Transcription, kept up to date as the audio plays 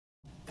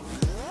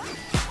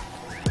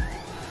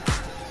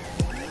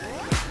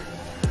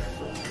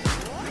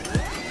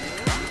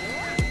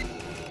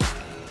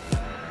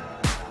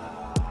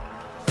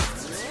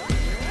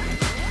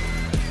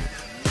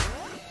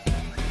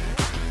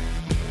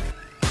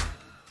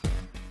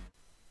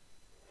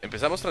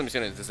Empezamos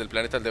transmisiones desde el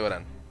planeta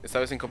Aldebarán, esta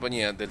vez en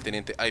compañía del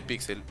teniente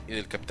iPixel y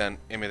del capitán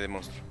M de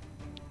Monstruo.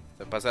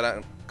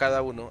 Pasarán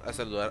cada uno a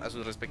saludar a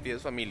sus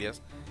respectivas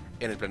familias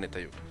en el planeta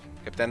YouCraft.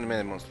 Capitán M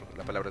de Monstruo,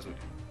 la palabra es suya.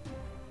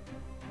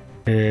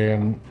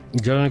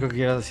 Yo lo único que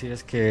quiero decir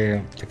es que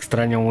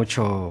extraño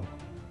mucho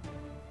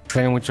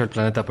el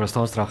planeta, pero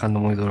estamos trabajando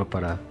muy duro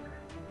para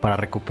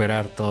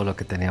recuperar todo lo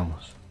que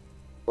teníamos.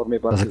 Por mi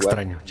Los parte igual.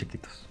 extraño,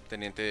 chiquitos.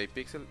 Teniente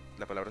iPixel,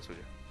 la palabra es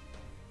suya.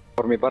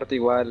 Por mi parte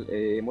igual,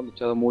 hemos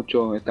luchado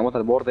mucho, estamos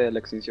al borde de la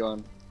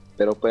extinción,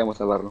 pero podemos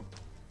salvarlo.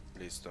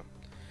 Listo.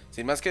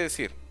 Sin más que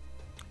decir,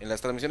 en las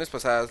transmisiones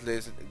pasadas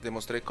les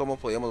demostré cómo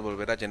podíamos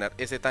volver a llenar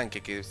ese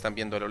tanque que están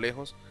viendo a lo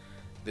lejos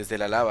desde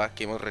la lava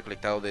que hemos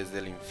recolectado desde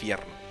el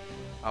infierno.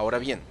 Ahora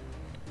bien,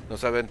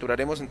 nos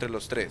aventuraremos entre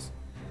los tres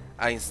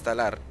a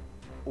instalar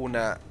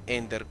una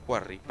Ender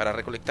Quarry para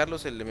recolectar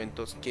los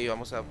elementos que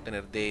íbamos a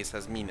obtener de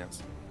esas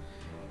minas.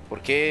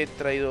 ¿Por qué he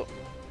traído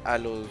a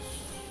los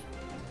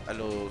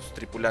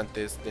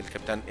tripulantes del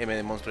capitán M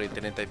de Monstruo y el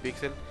teniente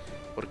iPixel?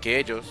 Porque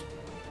ellos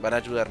van a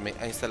ayudarme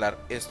a instalar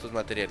estos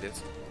materiales.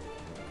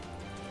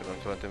 Perdón,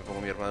 solamente me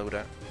pongo mi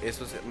armadura.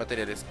 Estos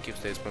materiales que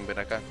ustedes pueden ver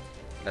acá: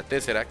 la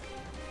Tesseract,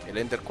 el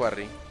Ender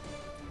Quarry,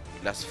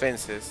 las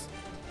fences,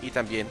 y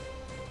también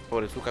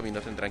por su camino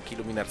tendrán que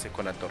iluminarse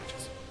con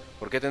antorchas.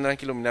 ¿Por qué tendrán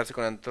que iluminarse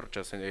con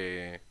antorchas,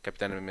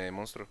 capitán M de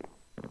Monstruo?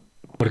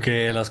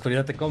 Porque la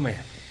oscuridad te come.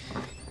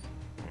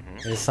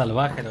 Es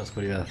salvaje la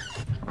oscuridad.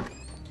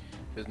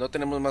 Pues no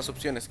tenemos más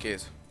opciones que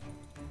eso.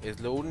 Es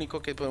lo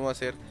único que podemos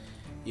hacer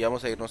y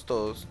vamos a irnos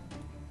todos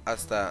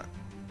hasta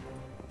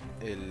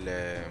el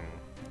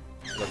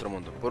otro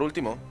mundo. Por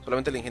último,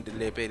 solamente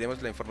le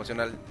pediremos la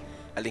información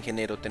al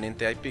ingeniero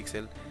teniente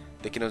iPixel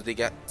de que nos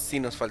diga si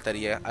nos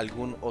faltaría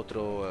algún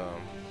otro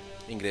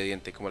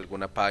ingrediente, como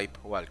alguna pipe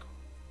o algo.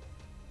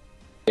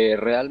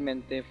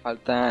 Realmente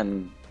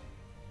faltan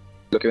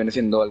lo que viene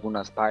siendo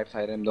algunas pipes,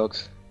 iron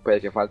blocks,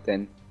 puede que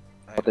falten.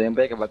 O también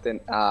puede que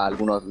falten a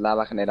algunos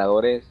lava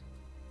generadores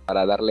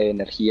para darle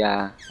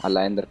energía a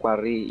la Ender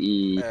Quarry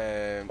y...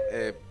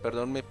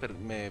 Perdón, me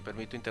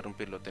permito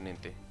interrumpirlo,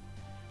 teniente.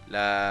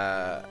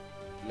 La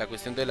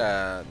cuestión de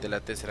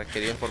la Tessera,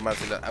 quería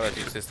informársela, a ver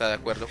si usted está de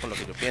acuerdo con lo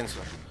que yo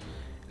pienso.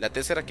 La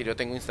Tessera que yo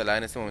tengo instalada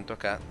en este momento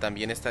acá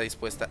también está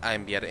dispuesta a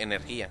enviar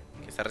energía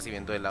que está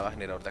recibiendo el lava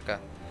generador de acá.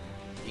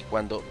 Y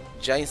cuando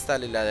ya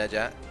instale la de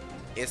allá,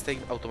 este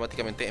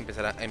automáticamente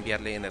empezará a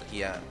enviarle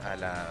energía a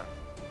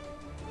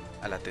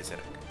la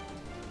Tessera.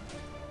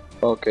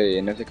 Ok,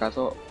 en ese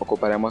caso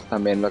ocuparemos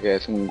también lo que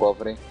es un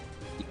gofre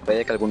y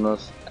puede que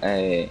algunos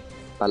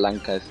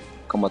palancas,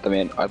 como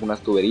también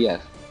algunas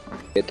tuberías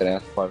que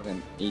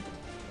transporten y...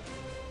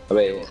 A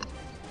ver,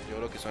 yo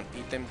lo que son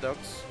item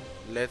docks,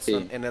 sí.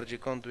 Leadstone Energy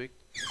Conduit,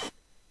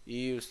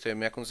 y usted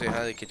me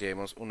aconseja de que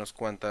llevemos unos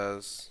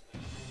cuantas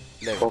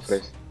levers.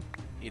 Cofres.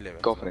 Y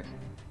levers. Cofres.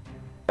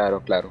 Claro,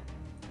 claro.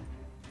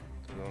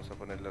 Entonces vamos a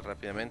ponerle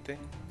rápidamente.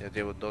 Ya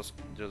llevo dos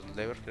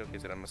levers, creo que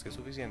serán más que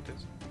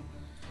suficientes.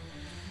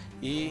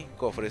 Y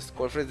cofres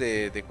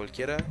de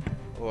cualquiera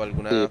o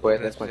alguna Sí, puede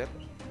ser especial.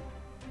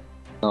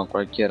 No,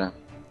 cualquiera.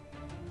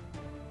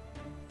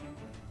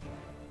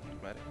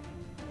 Vale.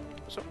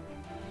 ¿Qué pasó?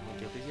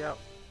 ¿Qué oficiado?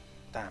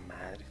 ¡Ta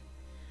madre!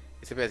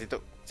 Este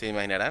pedacito, ¿se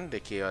imaginarán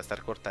de que va a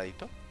estar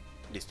cortadito?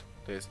 Listo.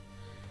 Entonces,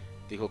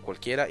 dijo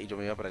cualquiera y yo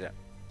me iba para allá.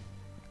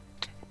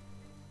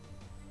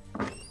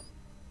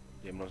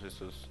 Llevemos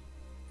estos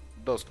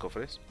dos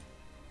cofres.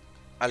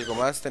 ¿Algo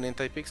más,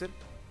 teniente iPixel?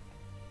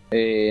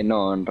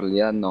 No, en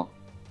realidad no.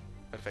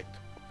 Perfecto.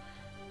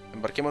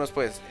 Embarquémonos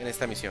pues en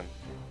esta misión.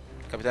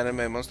 Capitán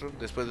M de Monstruo,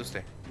 después de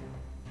usted.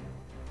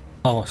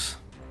 Vamos.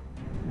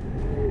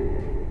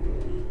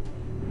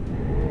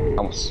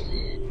 Vamos.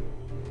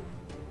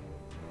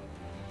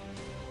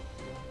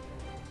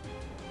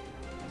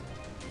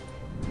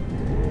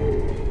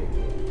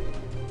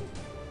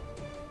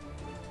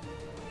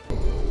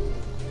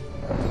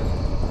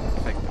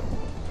 Perfecto.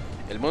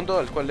 El mundo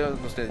al cual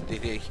nos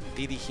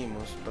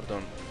dirigimos,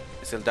 perdón,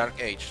 es el Dark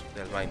Age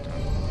del Minecraft.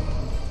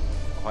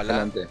 Ojalá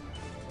Adelante.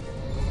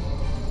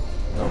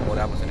 no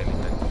moramos en el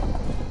intento.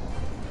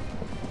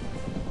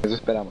 Eso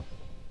esperamos.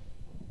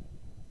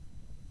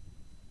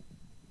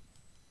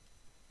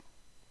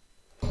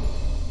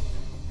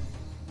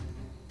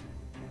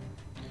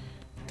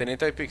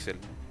 Teniente iPixel,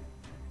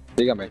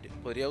 Dígame.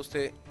 ¿podría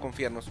usted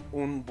confiarnos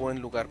un buen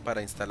lugar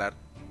para instalar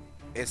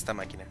esta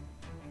máquina?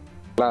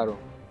 Claro.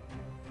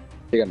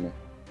 Díganme.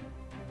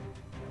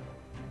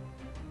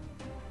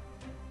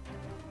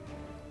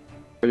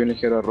 Hay un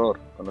ligero error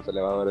con los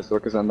elevadores, creo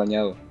que se han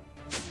dañado.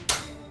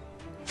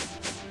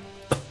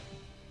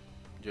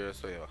 Yo ya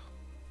estoy abajo.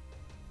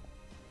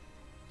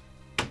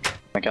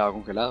 Me he quedado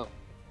congelado.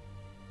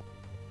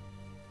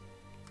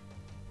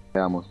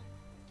 Veamos.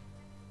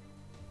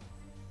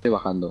 Estoy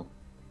bajando.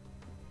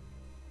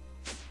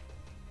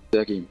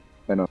 Estoy aquí.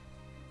 Bueno.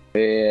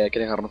 Hay que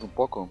dejarnos un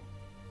poco.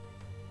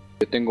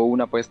 Yo tengo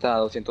una puesta a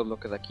 200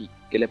 bloques aquí.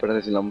 ¿Qué le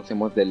parece si lo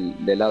hacemos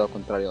del lado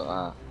contrario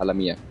a la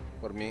mía?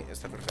 Por mí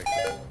está perfecto.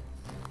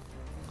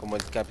 como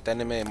el capitán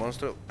M de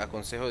monstruo,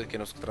 aconsejo de que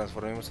nos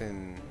transformemos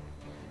en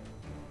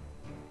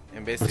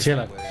bestias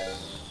Murciélago.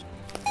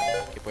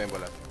 que pueden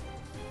volar.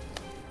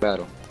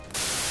 Claro.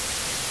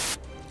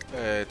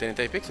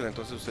 Teniente Pixel,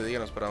 entonces usted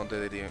díganos para dónde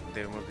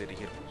debemos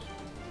dirigirnos.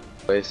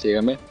 Pues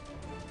sígame.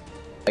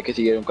 Hay que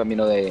seguir un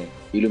camino de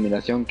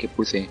iluminación que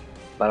puse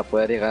para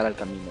poder llegar al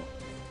camino.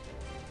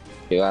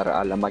 Llegar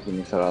a la máquina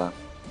instalada.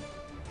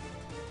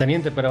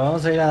 Teniente, pero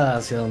vamos a ir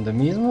hacia donde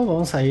mismo,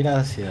 vamos a ir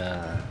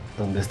hacia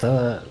donde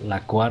está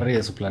la Quarry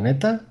de su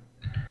planeta.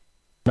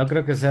 No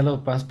creo que sea lo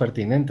más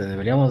pertinente,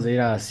 deberíamos de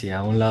ir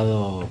hacia un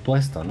lado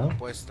opuesto, ¿no?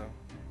 Opuesto.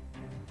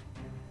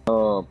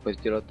 No, pues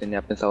yo lo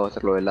tenía pensado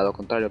hacerlo del lado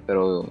contrario,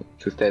 pero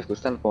si ustedes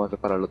gustan, lo podemos hacer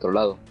para el otro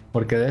lado.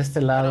 Porque de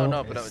este lado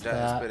No, pero ya,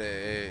 está...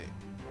 espere,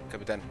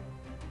 capitán.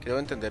 Quiero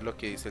entender lo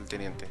que dice el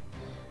teniente.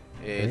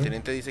 El ¿Sí?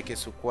 teniente dice que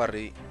su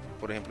quarry,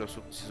 por ejemplo,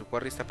 si su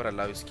quarry está para el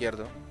lado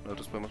izquierdo,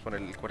 nosotros podemos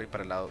poner el quarry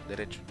para el lado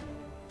derecho.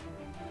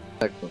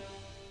 Exacto.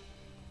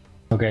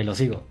 Ok, lo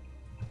sigo.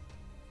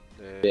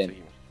 Bien.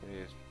 Seguimos.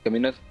 El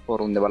camino es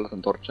por donde van las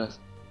antorchas.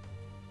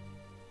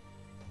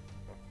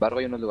 Sin embargo,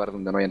 hay unos lugares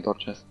donde no hay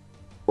antorchas.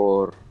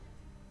 Por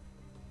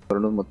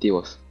unos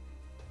motivos.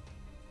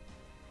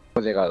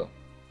 Hemos llegado.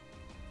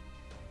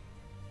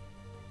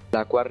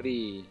 La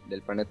quarry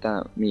del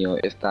planeta mío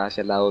está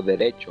hacia el lado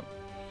derecho.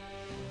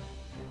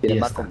 Sin Y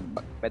embargo,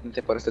 está.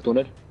 métanse por este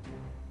túnel.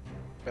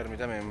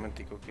 Permítame un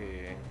momentico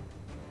que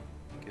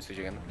estoy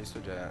llegando. Listo,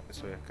 ya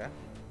estoy acá.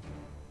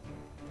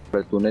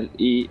 Por el túnel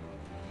y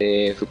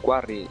su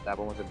quarry la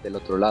vamos del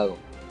otro lado.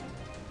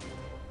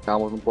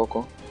 Bajamos un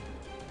poco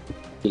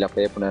y la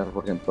puede poner,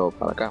 por ejemplo,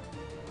 para acá.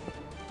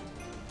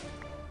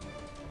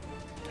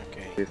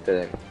 Ok.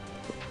 Este,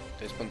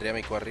 Entonces pondría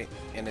mi quarry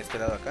en este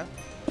lado acá.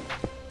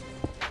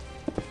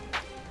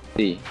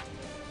 sí,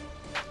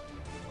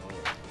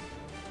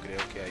 Oh, creo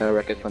que hay ahora un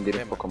habrá que pequeño expandir un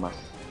problema. poco más.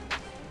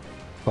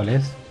 ¿Cuál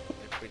es?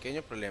 El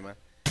pequeño problema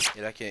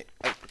era que...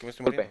 Ay, ¿por qué me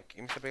estoy Golpe. muriendo?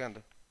 ¿Quién me está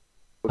pegando?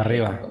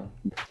 Arriba.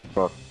 Por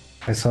favor.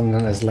 Es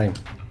un slime.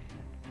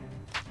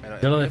 Bueno,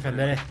 Yo lo el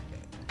defenderé.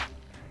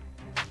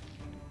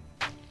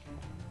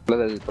 Lo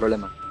del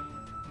problema.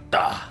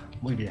 Ah,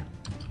 muy bien.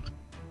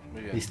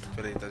 Muy bien, Listo.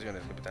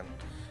 felicitaciones, capitán.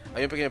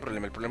 Hay un pequeño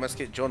problema. El problema es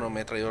que yo no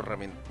me he traído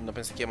herramientas. No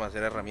pensé que íbamos a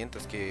hacer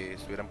herramientas que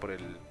estuvieran por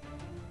el...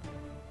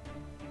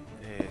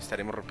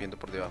 estaremos rompiendo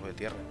por debajo de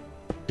tierra.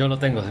 Yo lo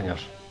tengo, señor.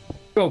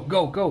 Go,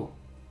 go, go.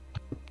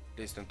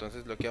 Listo,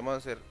 entonces lo que vamos a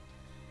hacer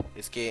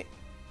es que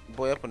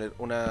voy a poner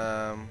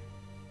una...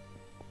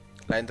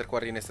 La Ender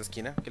Quarry en esta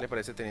esquina. ¿Qué le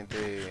parece, teniente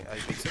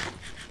iPixel?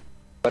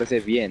 Parece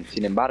bien,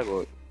 sin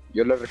embargo,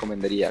 yo le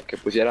recomendaría que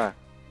pusiera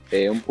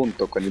un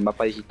punto con el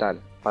mapa digital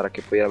para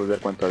que pudiera volver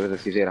cuantas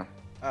veces quisiera.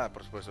 Ah,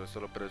 por supuesto,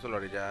 pero eso lo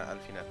haré ya al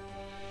final.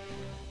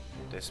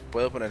 Entonces,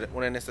 ¿puedo poner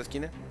una en esta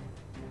esquina?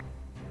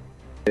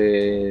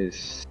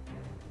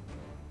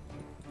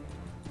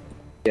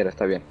 Quiera,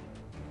 está bien.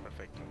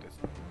 Perfecto, entonces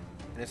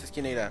en esta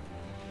esquina irá.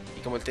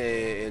 Y como el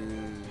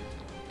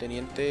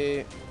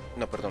teniente...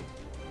 No, perdón,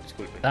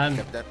 disculpe. Dan. El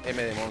capitán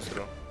M de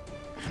monstruo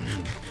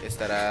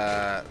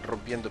estará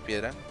rompiendo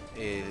piedra.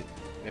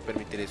 Me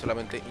permitiré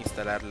solamente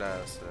instalar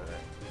las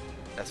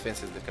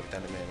fences del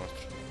capitán M de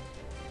monstruo.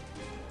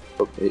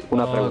 Ok,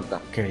 una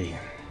pregunta. Ok.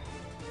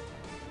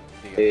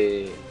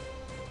 Dígame.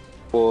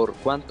 ¿Por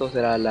cuánto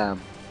será la...?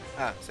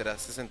 Será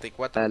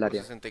 64 del por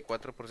área.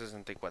 64 por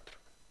 64.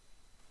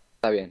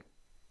 Está bien.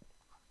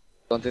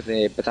 Entonces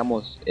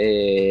empezamos.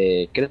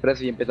 ¿Qué les parece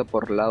si yo empiezo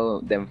por el lado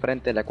de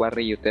enfrente de la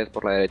quarry y ustedes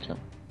por la derecha?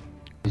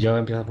 Yo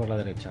empiezo por la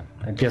derecha.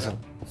 Empiezo.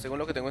 Según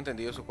lo que tengo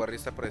entendido, su quarry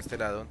está por este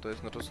lado,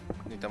 entonces nosotros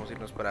necesitamos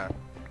irnos para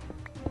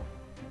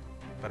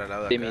el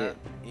lado de Sí, acá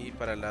y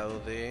para el lado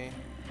de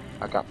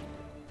Acá.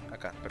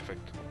 acá,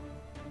 perfecto.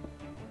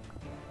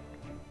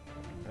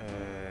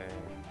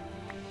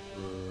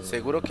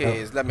 ¿Seguro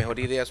que es la mejor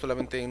idea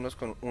solamente irnos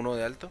con uno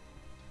de alto?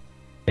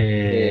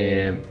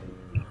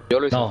 Yo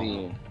lo hice No.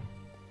 así.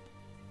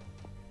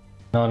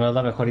 No, no es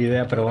la mejor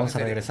idea, pero No, vamos en a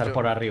serio, regresar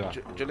por arriba.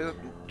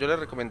 Yo le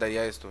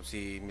recomendaría esto,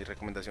 si mi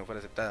recomendación fuera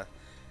aceptada.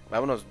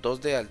 Vámonos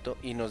dos de alto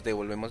y nos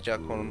devolvemos ya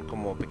con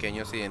como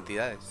pequeñas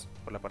identidades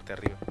por la parte de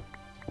arriba.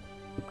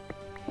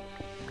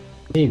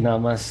 Sí, nada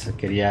más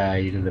quería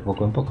ir de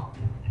poco en poco.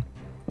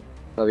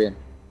 Está bien.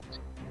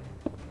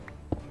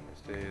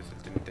 Este es el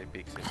teniente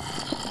Pixel.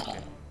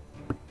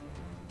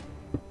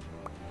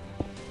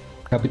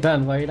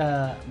 Capitán, ¿va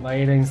a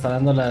ir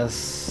instalando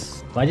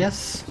las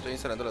vallas? Estoy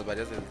instalando las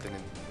vallas del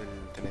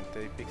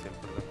teniente Pixel,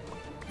 perdón.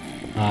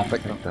 Ah,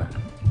 perfecto.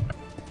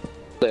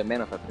 De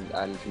menos,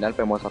 al final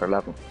podemos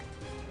arreglarlo.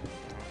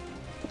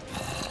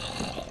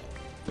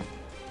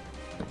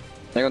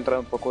 He encontrado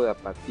un poco de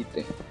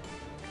apatite.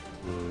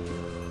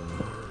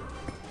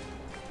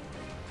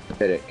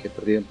 Espere, que he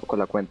perdido un poco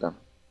la cuenta.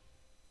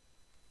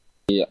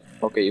 Y ya,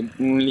 ok,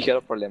 un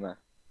ligero problema.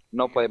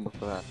 No podemos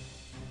pasar.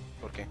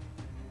 ¿Por qué?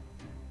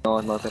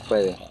 No se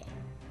puede. ¿Hay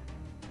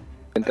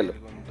Cuéntelo.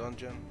 algún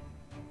dungeon?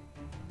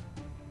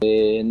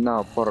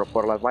 No,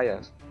 por las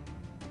vallas.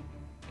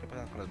 ¿Qué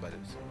pasa con las vallas?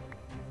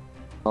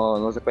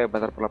 No se puede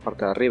pasar por la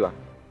parte de arriba.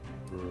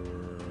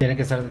 Tiene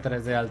que ser de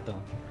 3 de alto.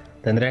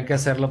 Tendrían que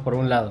hacerlo por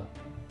un lado.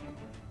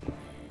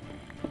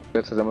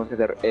 Entonces tenemos que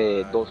hacer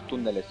dos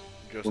túneles.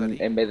 Yo salí.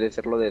 En vez de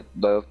hacerlo de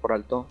dos por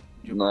alto,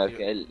 no es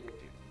que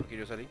porque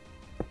yo salí.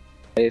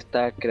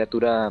 esta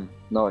criatura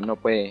no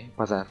puede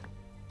pasar.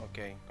 Ok,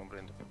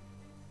 comprendo.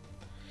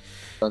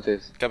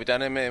 Entonces,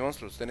 Capitán M de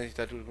monstruos, ¿usted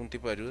necesita algún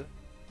tipo de ayuda?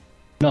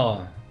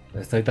 No,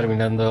 estoy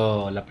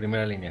terminando la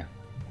primera línea.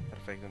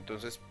 Perfecto,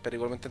 entonces, pero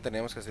igualmente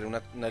tenemos que hacer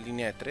una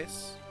línea de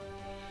 3.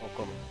 ¿O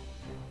cómo?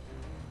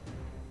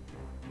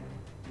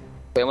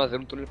 podemos hacer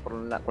un túnel por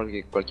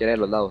cualquiera de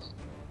los lados.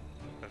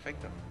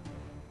 Perfecto.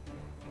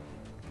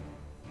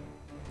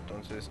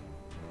 Entonces,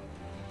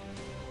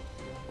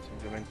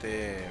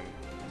 simplemente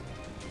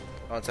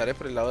avanzaré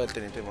por el lado del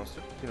teniente de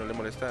monstruo, si no le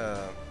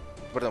molesta.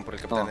 Perdón, por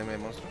el capitán M de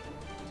monstruo.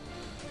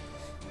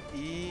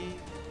 Y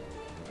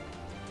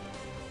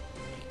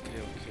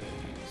creo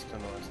que esto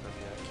no está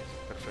bien aquí.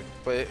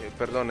 Perfecto.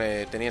 Perdón,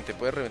 teniente,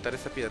 ¿puede reventar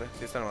esta piedra?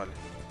 Si esta no vale.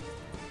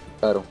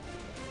 Claro.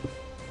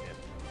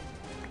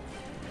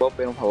 ¿Puedo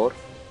pedir un favor?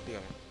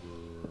 Dígame.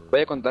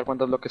 Voy a contar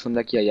cuántos bloques son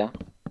de aquí a allá.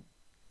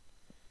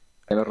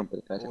 Ya me rompe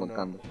el cabeza 1,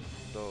 contando.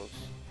 2,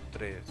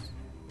 3,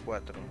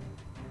 4,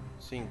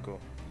 5,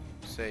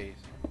 6,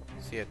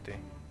 7,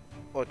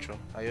 8.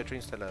 Hay 8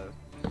 instaladas.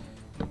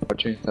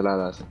 8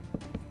 instaladas.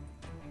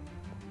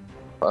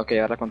 Ok,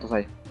 ahora cuántos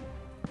hay.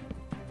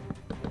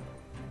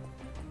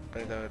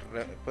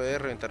 ¿Puede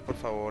reventar por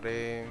favor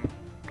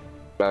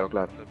Claro.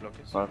 los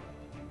bloques?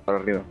 Para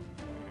arriba.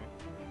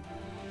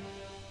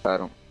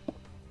 Claro.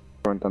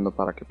 Comentando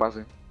para que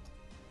pase.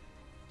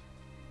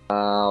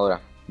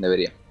 Ahora,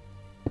 debería.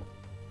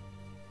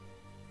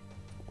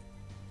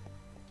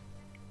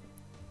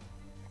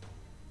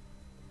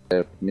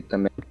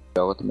 Permítame,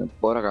 lo hago también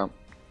por acá.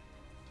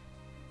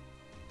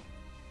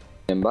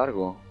 Sin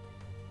embargo,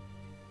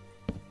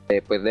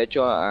 pues de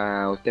hecho,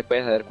 usted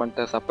puede saber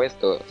cuántas ha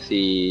puesto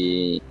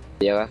si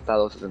llega hasta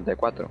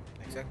 264.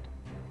 Exacto.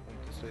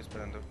 Entonces estoy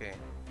esperando que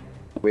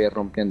Voy a ir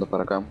rompiendo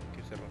para acá.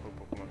 se rompa un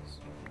poco más.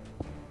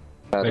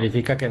 Claro,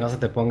 Verifica que no se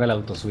te ponga el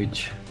auto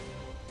switch.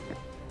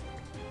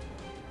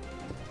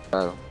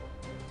 claro.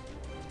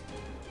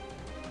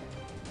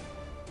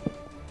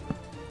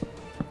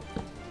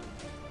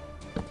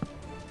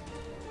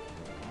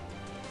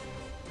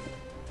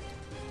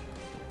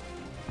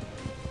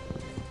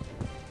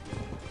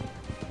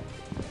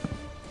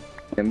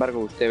 Sin embargo,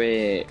 usted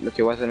ve lo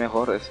que va a hacer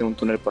mejor es hacer un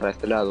túnel por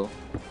este lado.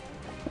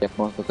 Ya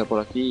podemos pasar por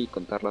aquí y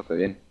contarlo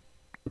bien.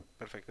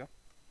 Perfecto.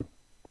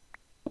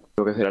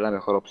 Creo que será la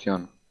mejor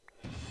opción.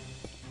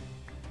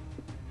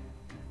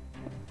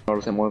 No lo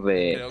hacemos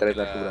de Creo 3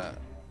 que de altura.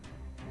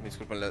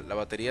 disculpen, la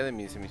batería de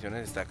mis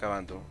emisiones está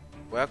acabando.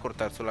 Voy a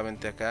cortar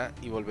solamente acá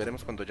y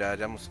volveremos cuando ya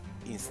hayamos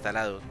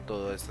instalado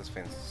todas estas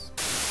fences.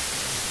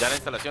 Ya la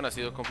instalación ha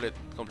sido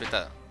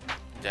completada.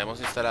 Ya hemos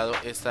instalado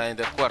esta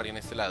Ender Quarry en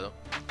este lado,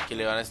 que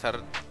le van a estar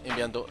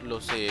enviando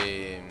los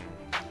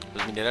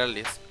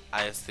minerales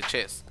a este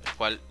chest, el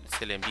cual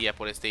se le envía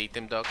por este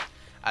item dock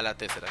a la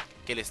Tesseract,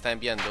 que le está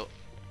enviando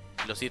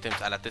los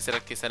ítems a la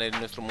Tesseract que están en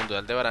nuestro mundo de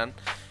Aldebarán,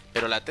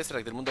 pero la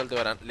Tesseract del mundo de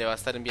Aldebarán le va a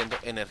estar enviando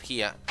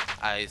energía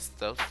a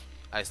esta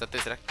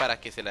Tesseract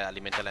para que se le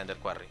alimente a la Ender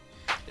Quarry.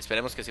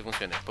 Esperemos que así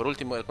funcione. Por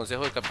último, el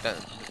consejo del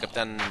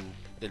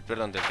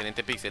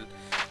teniente Pixel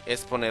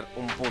es poner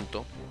un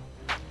punto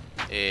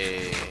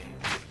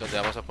donde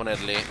vamos a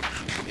ponerle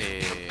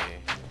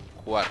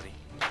Quarry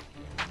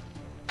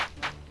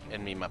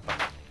en mi mapa.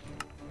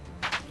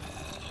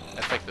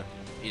 Perfecto.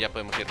 Y ya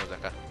podemos irnos de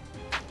acá.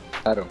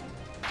 Claro,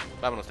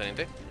 Vámonos,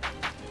 teniente.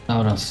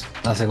 Vámonos,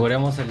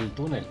 aseguremos el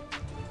túnel.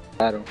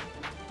 claro.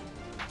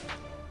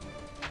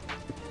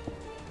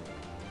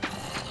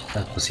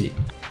 Pues sí,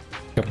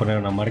 hay que poner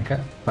una marca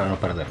para no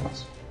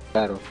perdernos.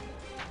 Claro.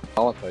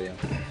 Vamos para allá.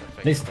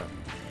 Perfecto. Listo.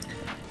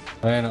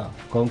 Bueno,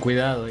 con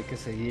cuidado, hay que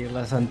seguir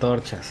las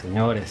antorchas,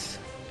 señores. Es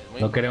muy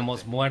No importante.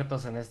 queremos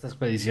muertos en esta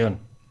expedición.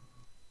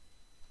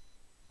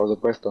 Por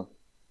supuesto.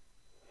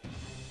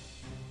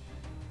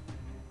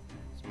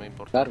 Es muy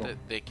importante Claro.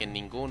 de que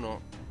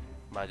ninguno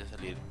vaya a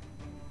salir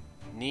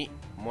ni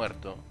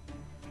muerto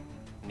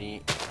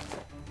ni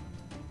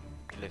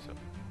ileso.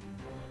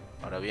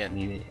 Ahora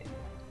bien,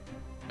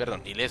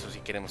 perdón, ileso si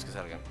queremos que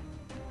salgan.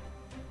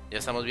 Ya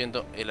estamos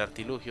viendo el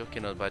artilugio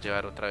que nos va a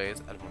llevar otra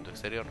vez al mundo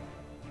exterior.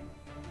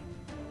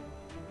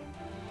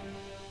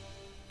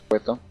 Por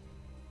supuesto.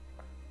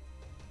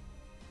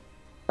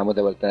 Estamos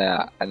de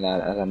vuelta a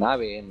la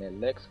nave en el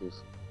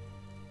Nexus.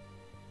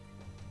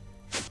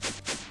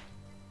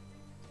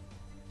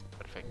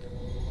 Perfecto.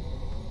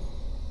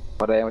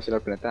 Ahora debemos ir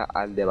al planeta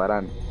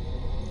Aldebarán.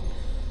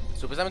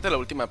 Supuestamente la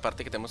última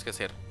parte que tenemos que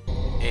hacer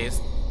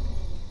es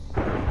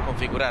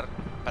configurar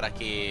para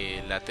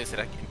que la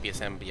Tesseract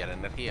empiece a enviar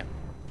energía.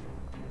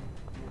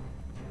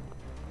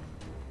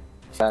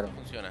 Si Claro. esto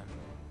funciona,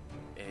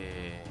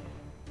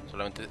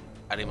 solamente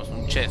haremos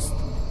un chest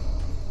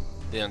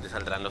de donde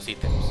saldrán los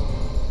ítems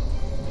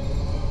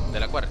de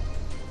la Quarry.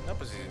 No,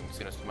 pues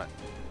si no estoy mal.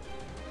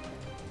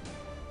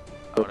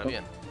 Ahora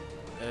bien,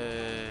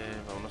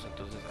 vámonos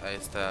entonces a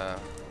esta.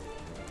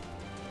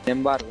 Sin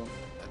embargo,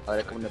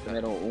 Habrá que poner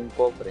primero un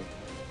cofre,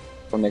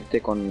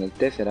 conecté con el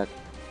Tesseract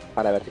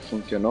para ver si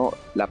funcionó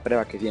la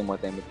prueba que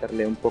hicimos de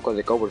meterle un poco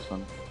de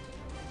cobblestone.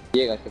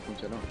 Llega, que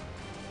funcionó.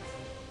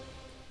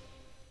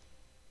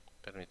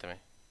 Permítame.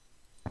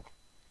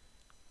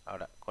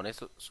 Ahora, con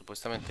esto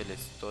supuestamente le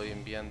estoy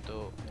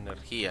enviando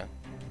energía.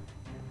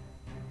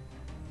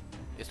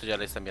 Esto ya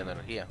le está enviando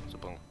energía,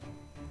 supongo.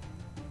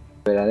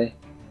 Esperaré.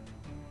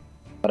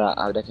 Ahora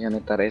habría que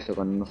conectar eso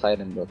con unos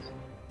iron blocks.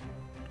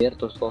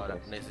 Ciertos Ahora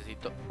cofres.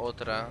 necesito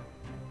otros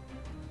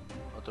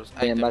Sin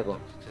items embargo,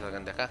 que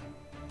salgan de acá.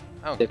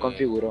 Ah, se ok.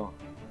 configuró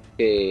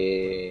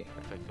que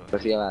Perfecto.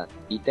 reciba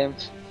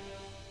ítems,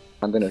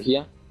 tanto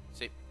energía,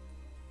 Sí.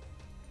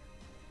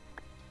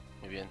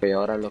 Muy bien. pero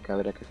ahora lo que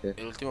habría que hacer.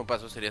 El último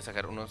paso sería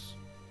sacar unos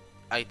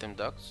item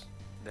dogs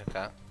de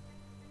acá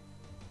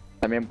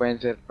También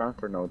pueden ser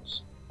transfer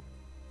nodes.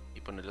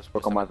 y ponerlos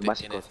Poco más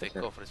supuestamente en básicos este de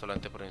hacer. cofre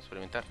solamente por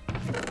experimentar.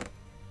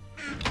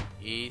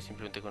 Y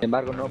simplemente con Sin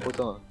embargo, no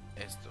puso.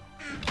 esto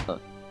Ah,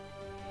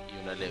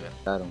 y una lever.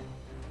 claro.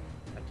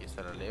 Aquí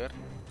está la lever.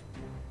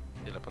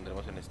 Y la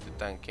pondremos en este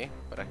tanque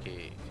para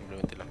que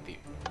simplemente lo active.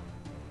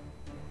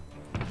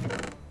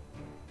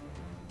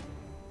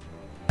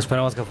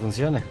 Esperamos que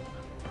funcione.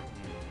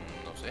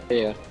 No sé,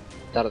 Llegar.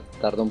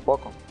 Tardó un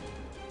poco.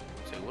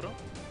 ¿seguro?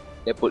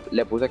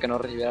 Le puse que no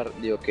recibiera,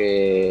 digo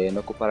que no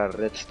ocupara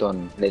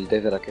redstone del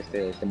Tesseract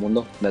este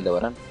mundo, del de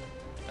Barán.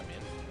 También.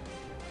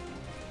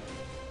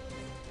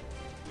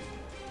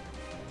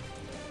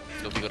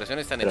 Las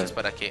configuraciones están hechas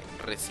para que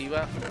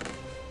reciba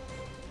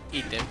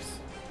ítems,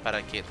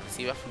 para que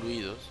reciba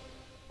fluidos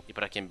y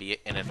para que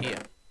envíe energía.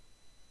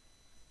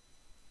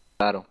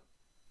 Claro.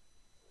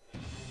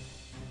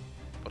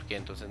 Porque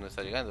entonces no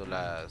está llegando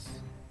las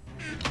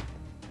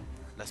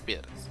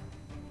piedras.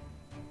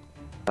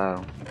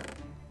 Claro.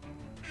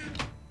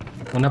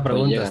 Una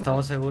pregunta, llegan.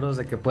 ¿estamos seguros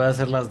de que puede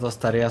hacer las dos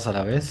tareas a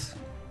la vez?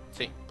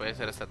 Sí, puede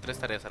ser hasta 3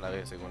 tareas a la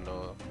vez, según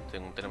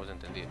tenemos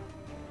entendido.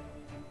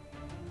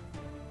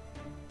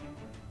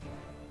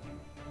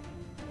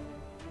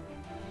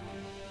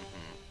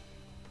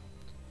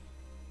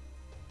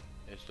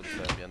 Esto lo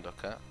está enviando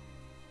acá.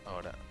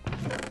 Ahora,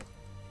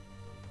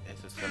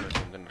 esta está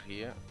recibiendo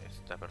energía,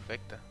 está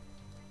perfecta.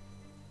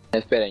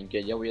 Esperen,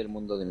 que yo voy al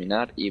mundo de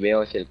minar y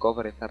veo si el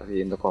cofre está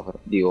recibiendo cofre.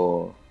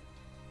 Digo,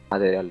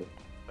 materiales.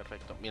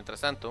 Perfecto.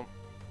 Mientras tanto,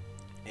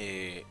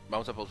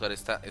 vamos a pausar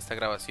esta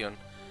grabación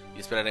y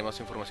esperaremos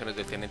informaciones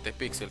del teniente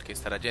Pixel, que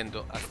estará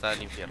yendo hasta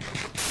el infierno.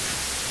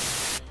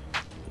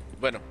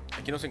 Bueno,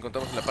 aquí nos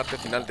encontramos en la parte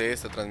final de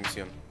esta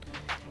transmisión.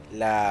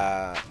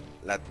 La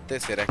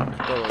Tesseract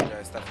y todo ya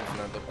está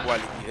funcionando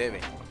cual y debe.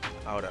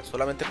 Ahora,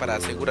 solamente para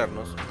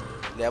asegurarnos,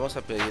 le vamos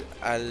a pedir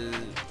al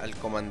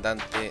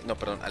comandante, no,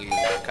 perdón, al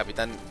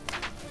capitán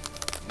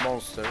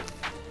Monster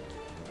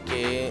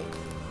que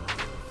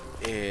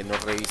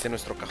nos revise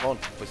nuestro cajón,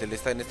 pues él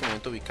está en este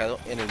momento ubicado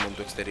en el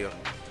mundo exterior.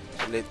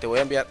 Te voy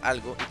a enviar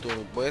algo y tú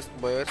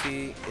voy a ver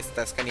si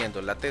está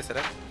escaneando la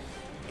Tesseract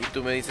y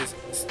tú me dices,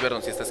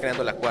 perdón, si está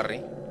escaneando la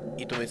Quarry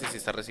y tú me dices si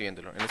está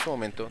recibiéndolo. En este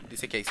momento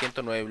dice que hay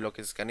 109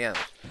 bloques escaneados.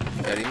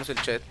 Si abrimos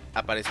el chat,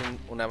 aparece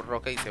una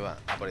roca y se va,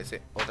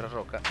 aparece otra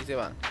roca y se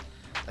va.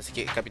 Así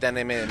que, Capitán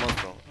M de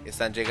Monstruo,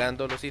 ¿están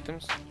llegando los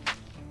ítems?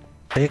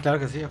 Sí, claro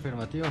que sí,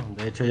 afirmativo.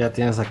 De hecho ya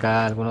tienes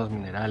acá algunos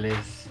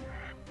minerales,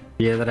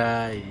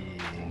 piedra y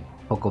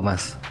poco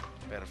más.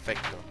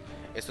 Perfecto.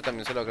 Esto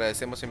también se lo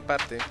agradecemos en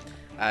parte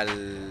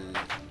al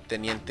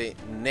teniente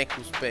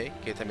Nekus P,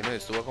 que también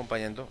nos estuvo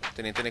acompañando.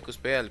 Teniente Nekus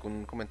P,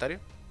 ¿algún comentario?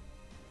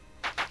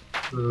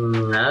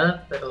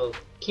 Nada, pero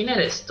 ¿quién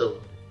eres tú?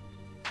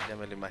 Ya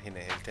me lo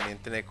imaginé, el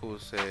teniente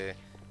Nekus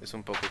es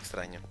un poco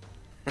extraño.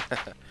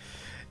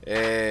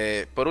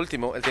 Por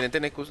último, el teniente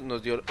Nekus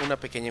nos dio una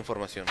pequeña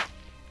información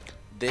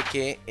de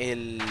que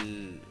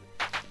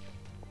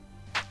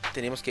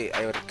teníamos que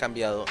haber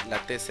cambiado la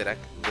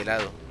Tesseract de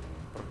lado,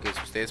 porque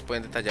si ustedes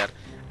pueden detallar,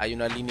 hay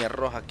una línea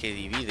roja que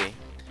divide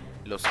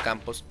los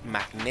campos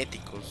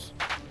magnéticos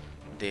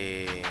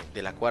de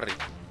la Quarry.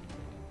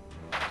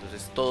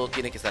 Entonces todo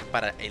tiene que estar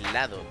para el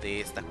lado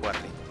de esta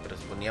Quarry, pero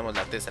si poníamos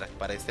la Tesseract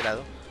para este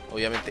lado,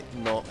 obviamente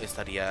no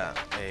estaría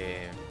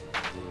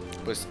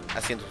pues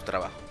haciendo su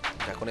trabajo.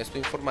 Ya con esto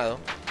informado,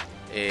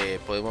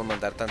 podemos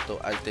mandar tanto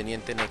al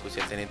teniente Nekus y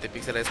al teniente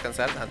Pixel a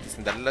descansar antes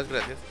de darle las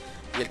gracias.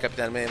 Y el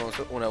capitán me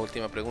demostró una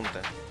última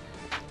pregunta.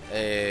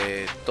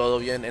 ¿Todo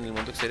bien en el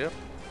mundo exterior?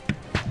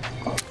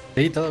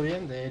 Sí, todo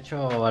bien. De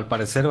hecho, al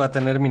parecer va a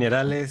tener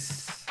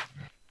minerales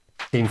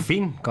sin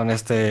fin con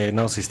este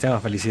nuevo sistema.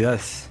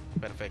 Felicidades.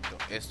 Perfecto,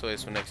 esto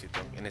es un éxito.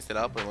 En este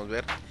lado podemos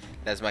ver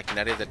las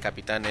maquinarias del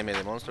capitán M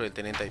de Monstruo y el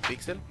teniente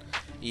Pixel.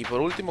 Y por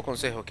último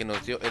consejo que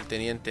nos dio el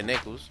teniente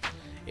Nekus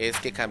es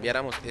que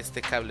cambiáramos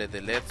este cable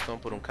de redstone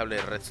por un cable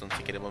de redstone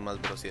si queremos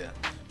más velocidad.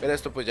 Pero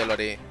esto pues ya lo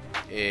haré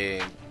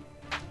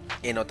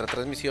en otra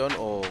transmisión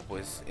o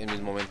pues en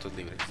mis momentos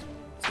libres.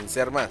 Sin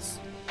ser más,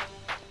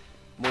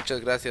 muchas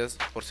gracias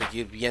por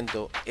seguir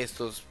viendo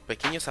estos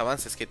pequeños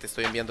avances que te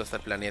estoy enviando hasta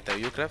el planeta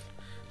YouCraft.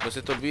 No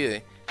se te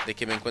olvide de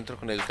que me encuentro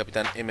con el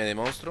capitán M de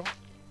Monstruo,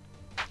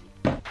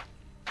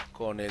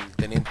 con el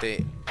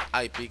teniente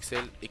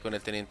iPixel y con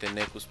el teniente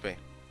Nekus P.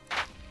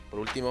 Por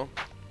último,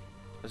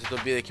 no se te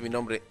olvide que mi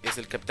nombre es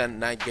el Capitán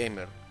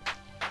NightGamer.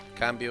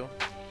 Cambio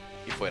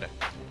y fuera.